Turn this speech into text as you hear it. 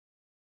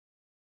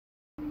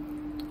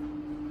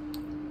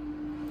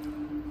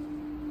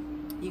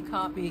You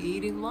caught me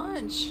eating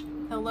lunch.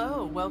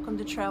 Hello, welcome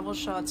to Travel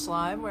Shots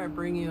Live, where I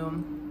bring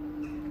you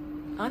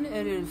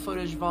unedited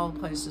footage of all the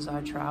places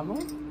I travel.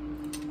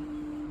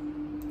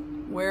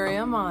 Where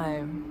am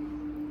I?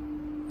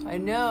 I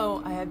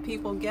know I had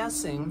people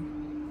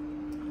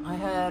guessing. I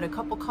had a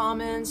couple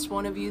comments.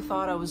 One of you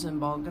thought I was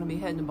going to be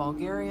heading to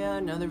Bulgaria.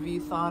 Another of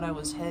you thought I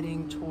was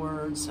heading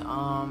towards,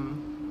 oh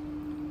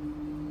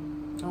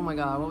my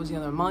God, what was the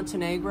other?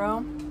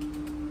 Montenegro.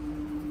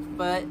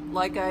 But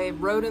like I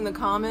wrote in the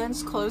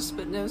comments, close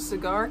but no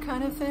cigar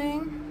kind of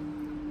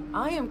thing,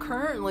 I am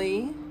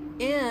currently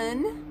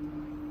in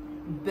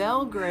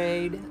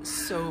Belgrade,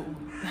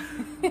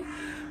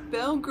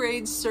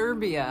 Belgrade,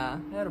 Serbia.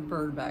 I had a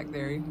bird back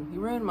there. He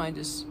ruined my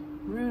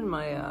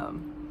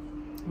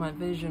my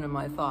vision and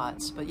my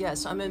thoughts. But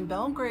yes, I'm in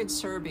Belgrade,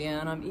 Serbia,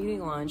 and I'm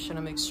eating lunch, and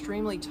I'm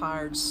extremely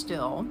tired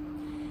still.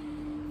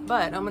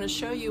 But I'm going to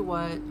show you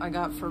what I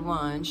got for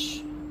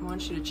lunch. I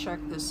want you to check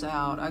this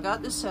out. I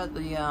got this at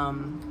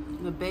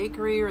the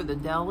bakery or the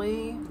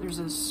deli. There's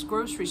this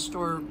grocery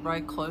store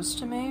right close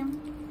to me.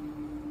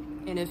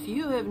 And if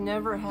you have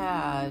never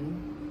had,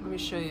 let me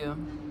show you.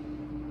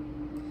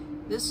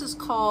 This is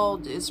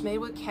called, it's made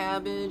with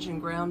cabbage and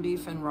ground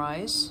beef and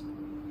rice.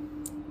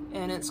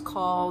 And it's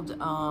called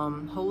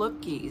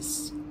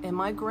halupkis. And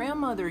my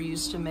grandmother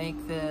used to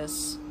make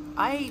this.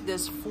 I ate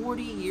this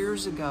 40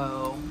 years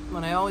ago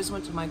when I always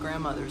went to my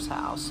grandmother's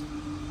house.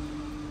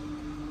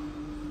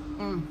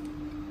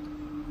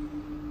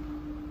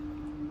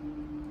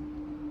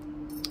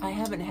 I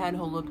haven't had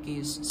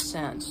halupkis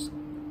since.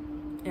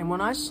 And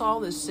when I saw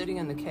this sitting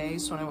in the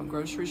case when I went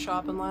grocery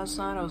shopping last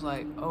night, I was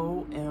like,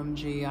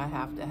 OMG, I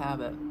have to have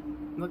it.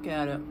 Look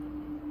at it.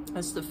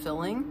 That's the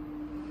filling.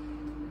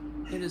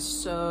 It is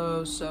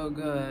so, so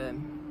good.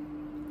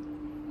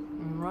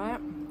 Right?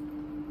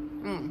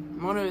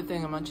 One other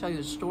thing, I'm going to tell you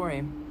a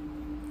story.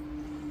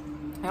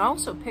 I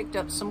also picked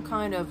up some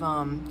kind of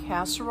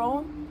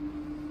casserole.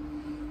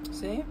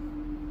 See? I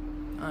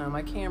don't know,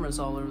 my camera's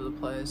all over the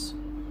place.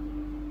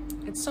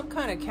 It's some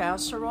kind of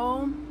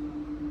casserole.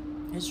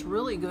 It's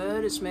really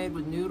good. It's made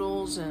with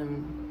noodles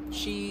and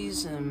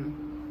cheese and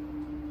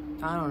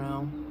I don't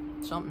know,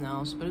 something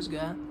else, but it's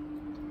good.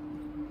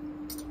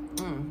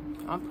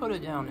 I'll put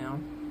it down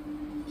now.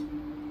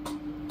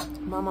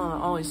 Mama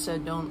always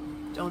said don't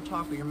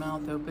talk with your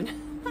mouth open.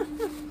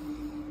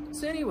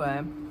 So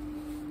anyway,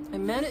 I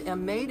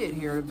made it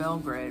here to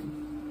Belgrade.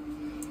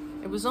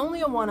 It was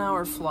only a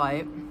 1-hour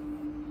flight.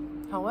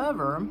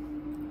 However,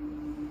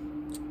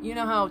 you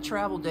know how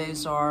travel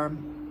days are.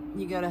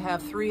 You got to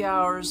have 3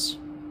 hours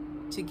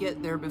to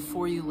get there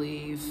before you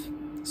leave.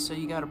 So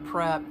you got to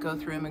prep, go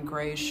through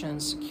immigration,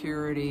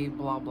 security,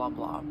 blah, blah,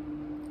 blah.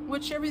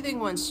 Which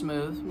everything went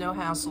smooth. No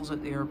hassles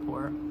at the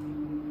airport.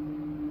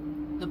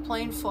 The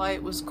plane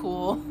flight was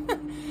cool,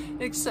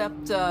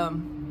 except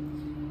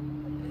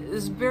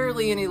there's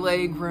barely any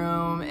leg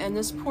room. And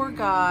this poor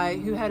guy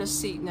who had a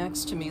seat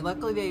next to me,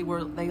 luckily they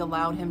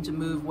allowed him to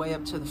move way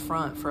up to the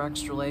front for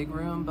extra leg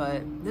room.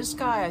 But this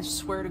guy, I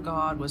swear to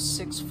God, was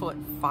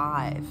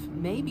 6'5",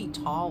 maybe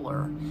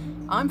taller.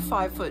 I'm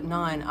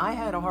 5'9". I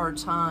had a hard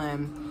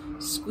time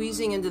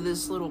squeezing into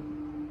this little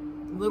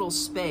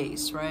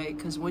space, right?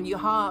 Because when you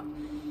hop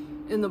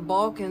in the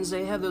Balkans,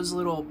 they have those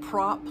little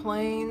prop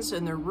planes,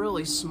 and they're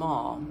really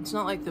small. It's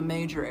not like the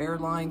major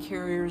airline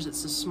carriers.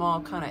 It's a small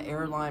kind of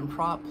airline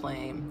prop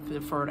plane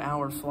for an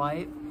hour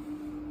flight.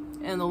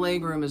 And the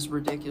legroom is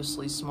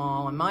ridiculously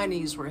small, and my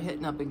knees were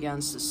hitting up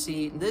against the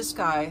seat. And this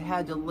guy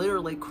had to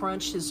literally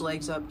crunch his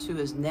legs up to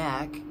his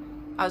neck.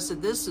 I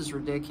said, this is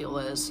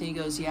ridiculous. He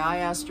goes, yeah, I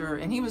asked her,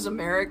 and he was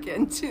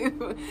American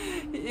too.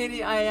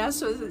 And I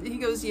asked her, he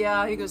goes,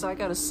 yeah, he goes, I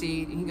got a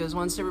seat. He goes,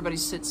 once everybody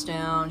sits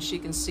down, she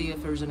can see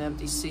if there's an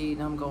empty seat,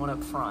 and I'm going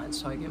up front,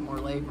 so I get more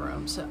leg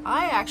room. So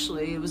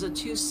it was a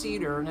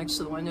 2-seater next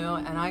to the window,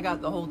 and I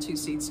got the whole 2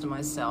 seats to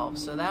myself.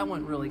 So that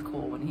went really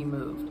cool when he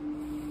moved.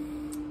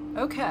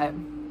 Okay,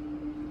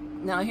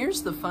 now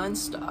here's the fun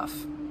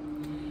stuff.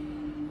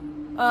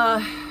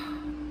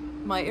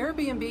 My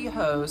Airbnb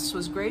host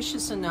was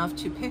gracious enough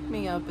to pick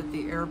me up at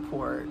the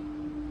airport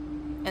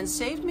and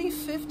saved me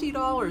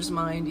 $50,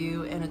 mind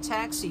you, in a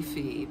taxi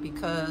fee,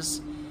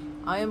 because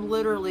I am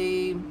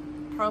literally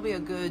probably a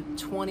good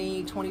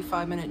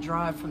 20-25 minute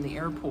drive from the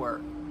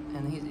airport.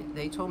 And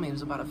they told me it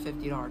was about a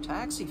 $50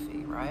 taxi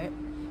fee, right?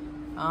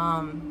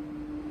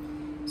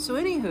 So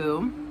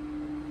anywho,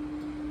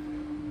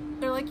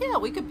 they're like, yeah,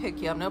 we could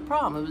pick you up, no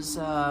problem. It was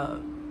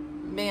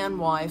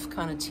man-wife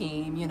kind of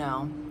team, you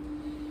know.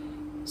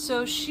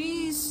 So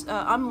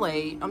I'm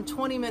late. I'm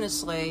 20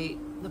 minutes late.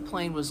 The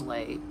plane was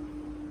late.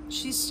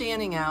 She's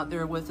standing out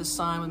there with a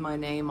sign with my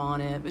name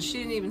on it, but she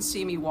didn't even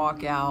see me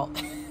walk out.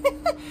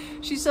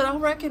 She said, I'll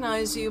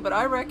recognize you, but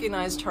I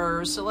recognized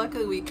her, so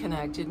luckily we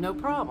connected, no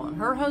problem.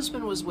 Her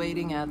husband was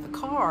waiting at the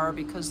car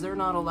because they're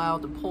not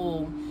allowed to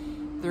pull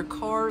their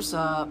cars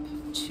up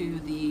to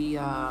the,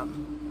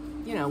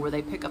 you know, where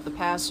they pick up the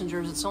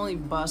passengers. It's only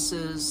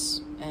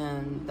buses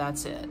and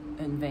that's it,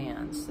 and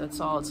vans.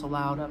 That's all it's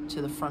allowed up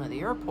to the front of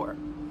the airport.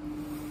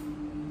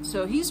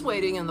 So he's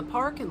waiting in the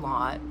parking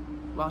lot,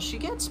 while she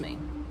gets me.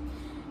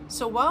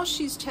 So while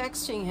she's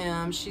texting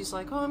him, she's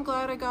like, oh, I'm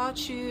glad I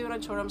got you. And I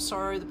told her I'm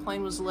sorry, the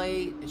plane was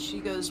late. And she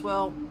goes,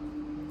 well,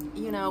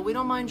 you know, we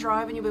don't mind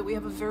driving you, but we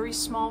have a very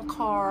small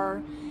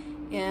car.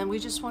 And we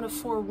just want to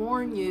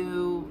forewarn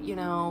you, you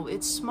know,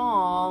 it's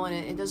small and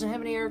it doesn't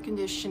have any air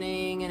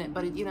conditioning,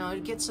 but it, you know,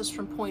 it gets us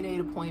from point A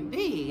to point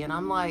B. And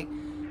I'm like,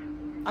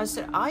 I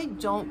said, I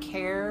don't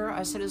care.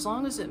 I said, as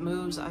long as it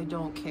moves, I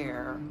don't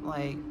care.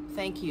 Like,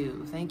 thank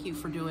you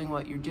for doing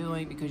what you're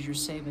doing because you're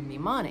saving me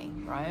money,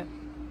 right?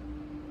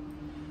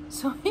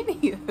 So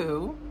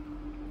anywho,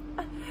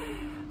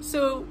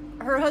 so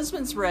her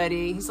husband's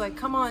ready. He's like,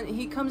 come on.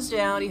 He comes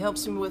down, he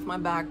helps me with my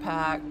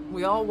backpack.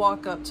 We all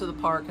walk up to the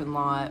parking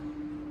lot.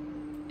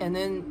 And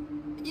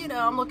then, you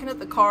know, I'm looking at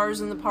the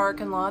cars in the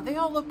parking lot. They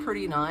all look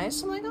pretty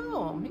nice. I'm like,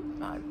 oh,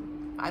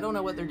 I don't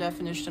know what their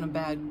definition of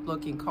bad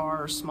looking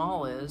car or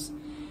small is.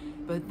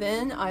 But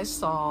then I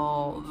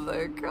saw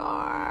the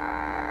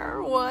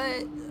car.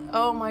 What?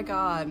 Oh my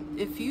God.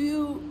 If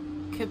you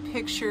could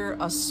picture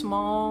a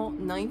small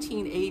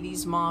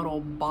 1980s model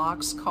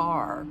box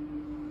car,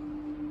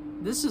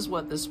 this is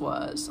what this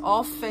was.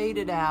 All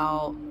faded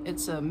out.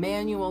 It's a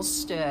manual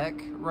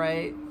stick,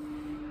 right?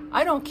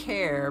 I don't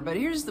care, but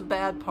here's the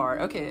bad part.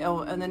 Okay,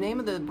 oh, and the name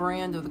of the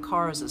brand of the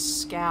car is a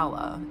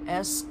Scala,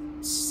 S-C-A-L-A.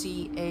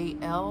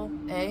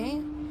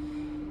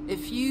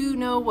 If you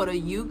know what a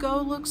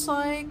Yugo looks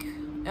like,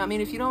 I mean,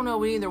 if you don't know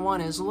what either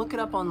one is, look it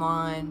up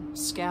online,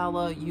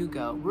 Scala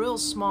Yugo. Real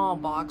small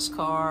box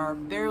car,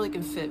 barely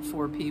can fit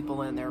 4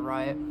 people in there,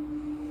 right?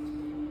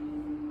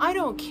 I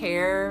don't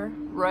care,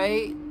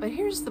 right? But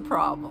here's the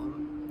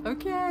problem,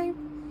 okay?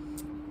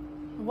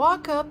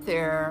 Walk up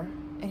there,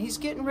 and he's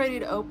getting ready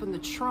to open the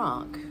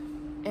trunk,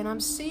 and I'm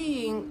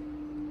seeing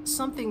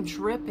something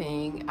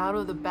dripping out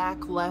of the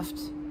back left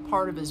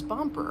part of his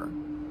bumper,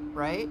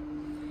 right?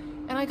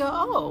 And I go,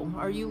 oh,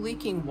 are you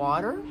leaking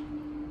water?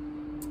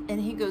 And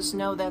he goes,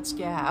 no, that's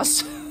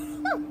gas.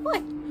 I'm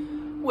like,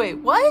 wait,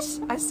 what?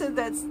 I said,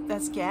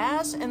 that's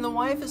gas? And the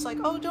wife is like,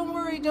 oh, don't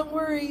worry, don't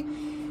worry.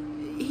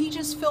 He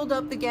just filled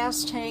up the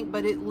gas tank,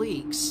 but it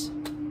leaks.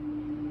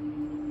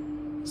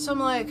 So I'm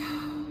like,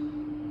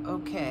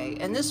 okay.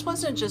 And this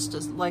wasn't just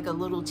like a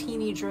little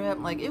teeny drip.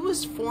 Like, it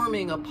was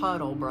forming a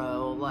puddle,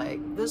 bro,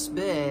 like this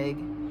big.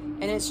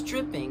 And it's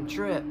dripping,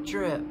 drip,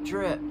 drip,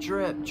 drip,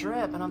 drip,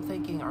 drip. And I'm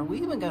thinking, are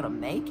we even gonna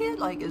make it?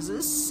 Like, is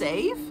this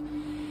safe?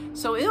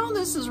 So all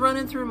this is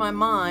running through my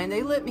mind.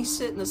 They let me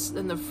sit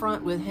in the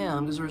front with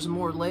him because there was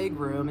more leg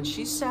room, and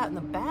she sat in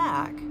the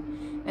back.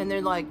 And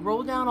they're like,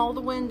 roll down all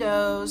the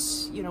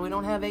windows. You know, we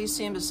don't have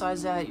AC, and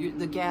besides that,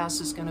 the gas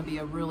is going to be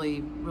a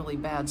really, really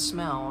bad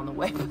smell on the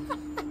way back.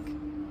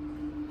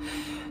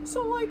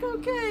 So I'm like,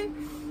 okay.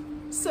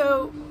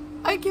 So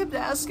I kept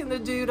asking the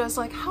dude, I was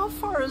like, how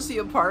far is the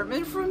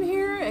apartment from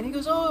here? And he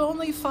goes, oh,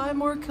 only 5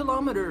 more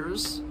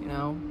kilometers, you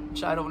know,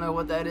 which I don't know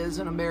what that is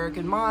in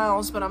American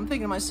miles, but I'm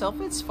thinking to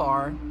myself, it's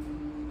far.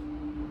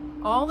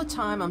 All the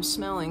time I'm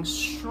smelling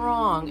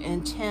strong,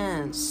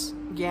 intense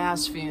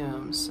gas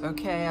fumes,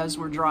 okay, as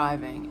we're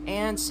driving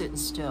and sitting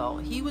still.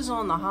 He was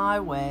on the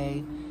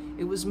highway.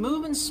 It was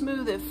moving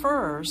smooth at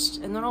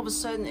first, and then all of a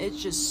sudden it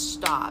just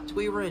stopped.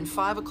 We were in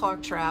 5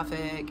 o'clock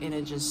traffic, and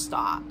it just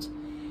stopped.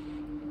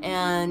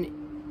 And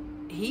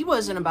he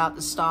wasn't about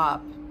to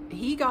stop.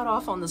 He got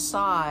off on the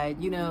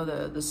side, you know,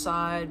 the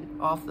side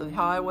off the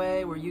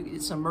highway where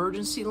it's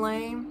emergency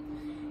lane.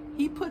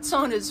 He puts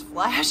on his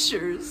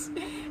flashers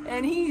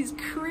and he's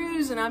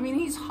cruising. I mean,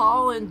 he's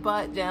hauling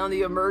butt down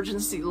the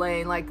emergency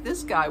lane. Like,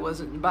 this guy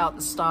wasn't about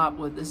to stop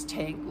with this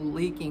tank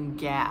leaking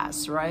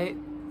gas, right?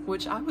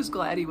 Which I was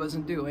glad he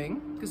wasn't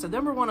doing, because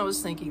number one, I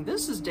was thinking,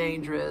 this is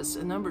dangerous.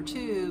 And number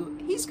two,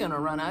 he's gonna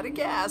run out of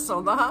gas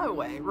on the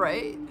highway,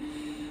 right?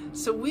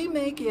 So we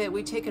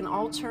take an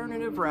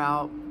alternative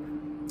route.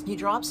 He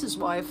drops his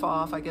wife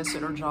off, I guess,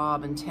 at her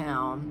job in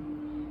town.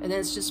 And then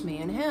it's just me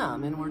and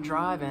him, and we're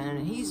driving,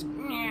 and he's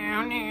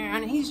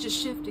just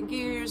shifting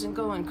gears and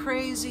going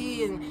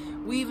crazy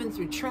and weaving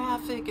through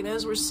traffic. And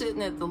as we're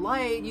sitting at the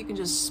light, you can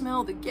just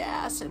smell the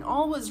gas. And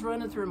all was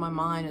running through my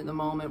mind at the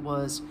moment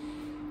was,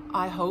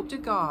 I hope to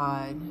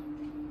God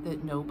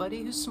that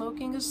nobody who's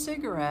smoking a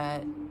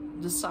cigarette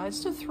decides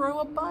to throw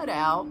a butt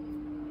out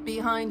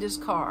behind his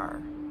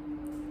car.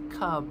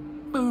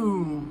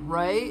 Kaboom,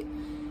 right?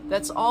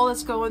 That's all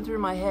that's going through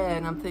my head.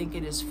 And I'm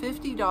thinking, is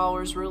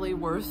 $50 really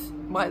worth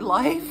my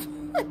life?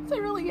 I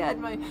really had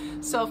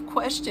myself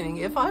questioning.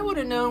 If I would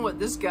have known what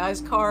this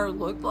guy's car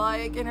looked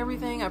like and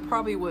everything, I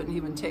probably wouldn't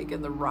even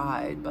taken the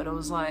ride. But it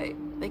was like,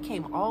 they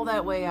came all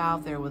that way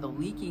out there with a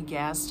leaky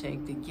gas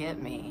tank to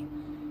get me.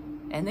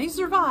 And they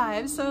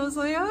survived, so I was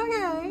like,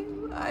 okay.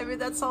 I mean,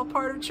 that's all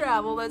part of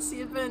travel. That's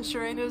the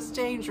adventure, and it was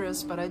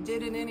dangerous, but I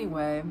did it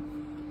anyway.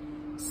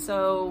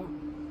 So,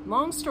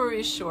 long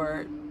story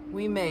short,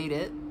 we made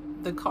it.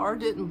 The car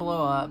didn't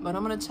blow up, but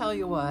I'm gonna tell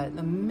you what,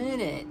 the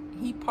minute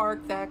he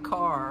parked that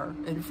car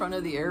in front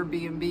of the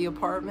Airbnb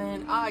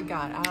apartment, I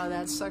got out of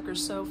that sucker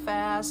so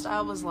fast.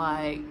 I was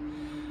like,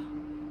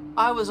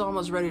 I was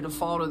almost ready to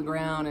fall to the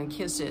ground and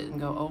kiss it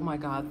and go, oh my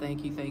God,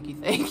 thank you, thank you,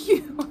 thank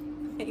you.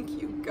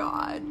 Thank you,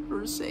 God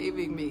for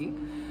saving me.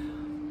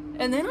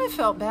 And then I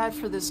felt bad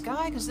for this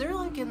guy because they're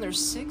like in their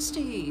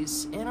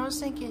 60s. And I was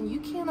thinking, you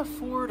can't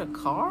afford a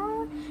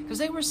car? Because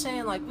they were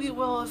saying like,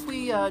 if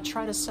we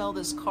try to sell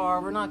this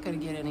car, we're not going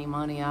to get any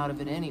money out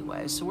of it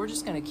anyway. So we're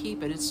just going to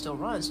keep it. It still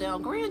runs. Now,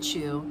 grant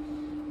you,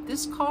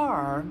 this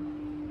car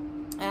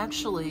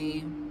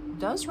actually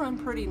does run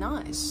pretty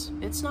nice.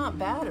 It's not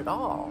bad at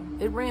all.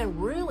 It ran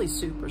really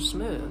super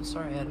smooth.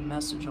 Sorry, I had a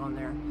message on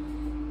there.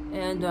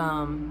 And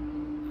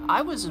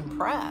I was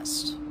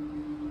impressed.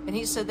 And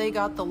he said they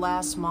got the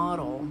last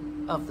model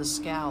of the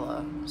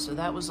Scala. So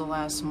that was the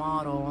last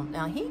model.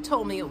 Now, he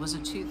told me it was a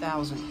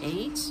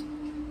 2008,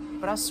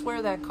 but I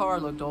swear that car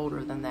looked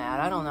older than that.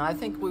 I don't know. I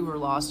think we were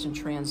lost in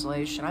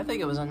translation. I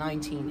think it was a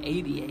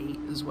 1988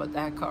 is what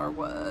that car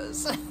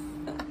was.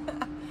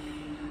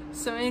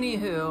 So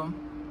anywho,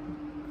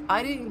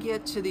 I didn't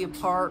get to the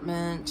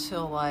apartment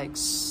till like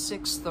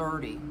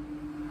 6:30.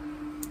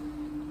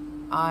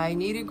 I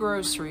needed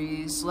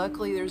groceries.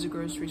 Luckily, there's a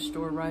grocery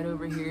store right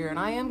over here, and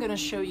I am going to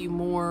show you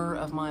more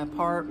of my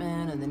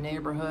apartment and the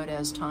neighborhood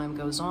as time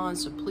goes on,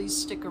 so please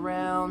stick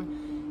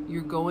around.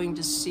 You're going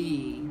to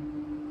see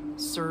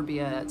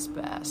Serbia at its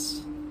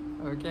best,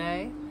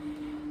 okay?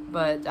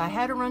 But I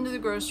had to run to the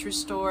grocery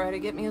store. I had to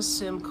get me a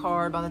SIM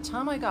card. By the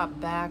time I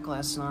got back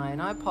last night,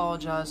 and I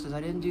apologize because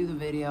I didn't do the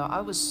video, I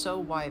was so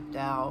wiped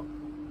out.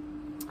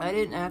 I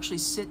didn't actually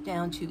sit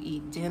down to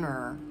eat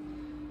dinner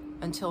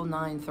until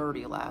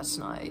 9:30 last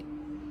night.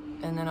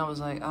 And then I was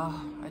like,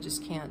 oh, I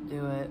just can't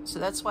do it. So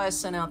that's why I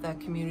sent out that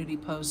community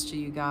post to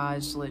you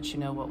guys to let you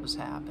know what was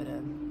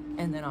happening.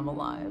 And then I'm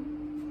alive.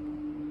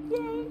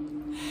 Yay!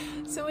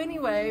 So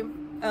anyway,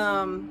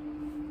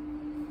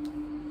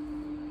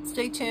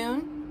 stay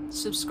tuned.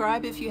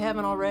 Subscribe if you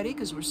haven't already,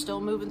 because we're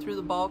still moving through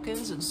the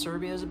Balkans, and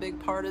Serbia is a big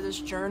part of this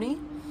journey.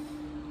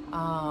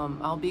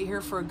 I'll be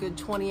here for a good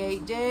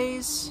 28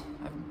 days.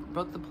 I've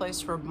booked the place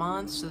for a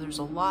month, so there's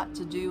a lot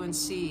to do and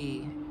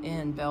see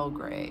in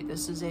Belgrade.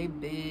 This is a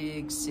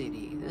big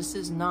city. This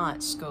is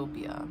not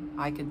Skopje.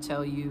 I can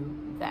tell you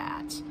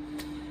that.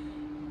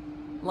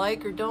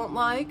 Like or don't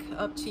like,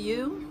 up to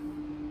you.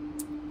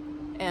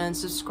 And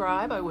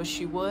subscribe, I wish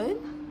you would.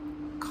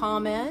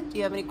 Comment. Do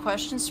you have any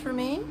questions for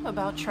me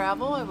about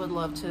travel? I would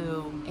love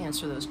to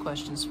answer those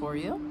questions for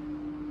you.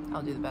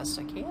 I'll do the best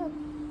I can.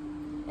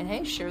 And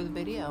hey, share the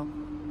video.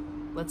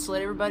 Let's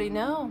let everybody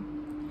know.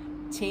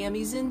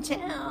 Tammy's in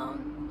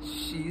town.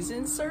 She's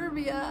in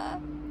Serbia.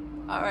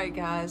 All right,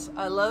 guys,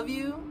 I love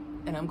you,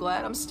 and I'm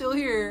glad I'm still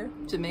here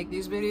to make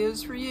these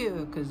videos for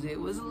you, because it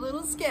was a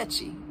little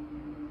sketchy.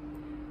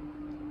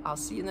 I'll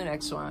see you in the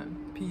next one.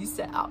 Peace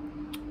out.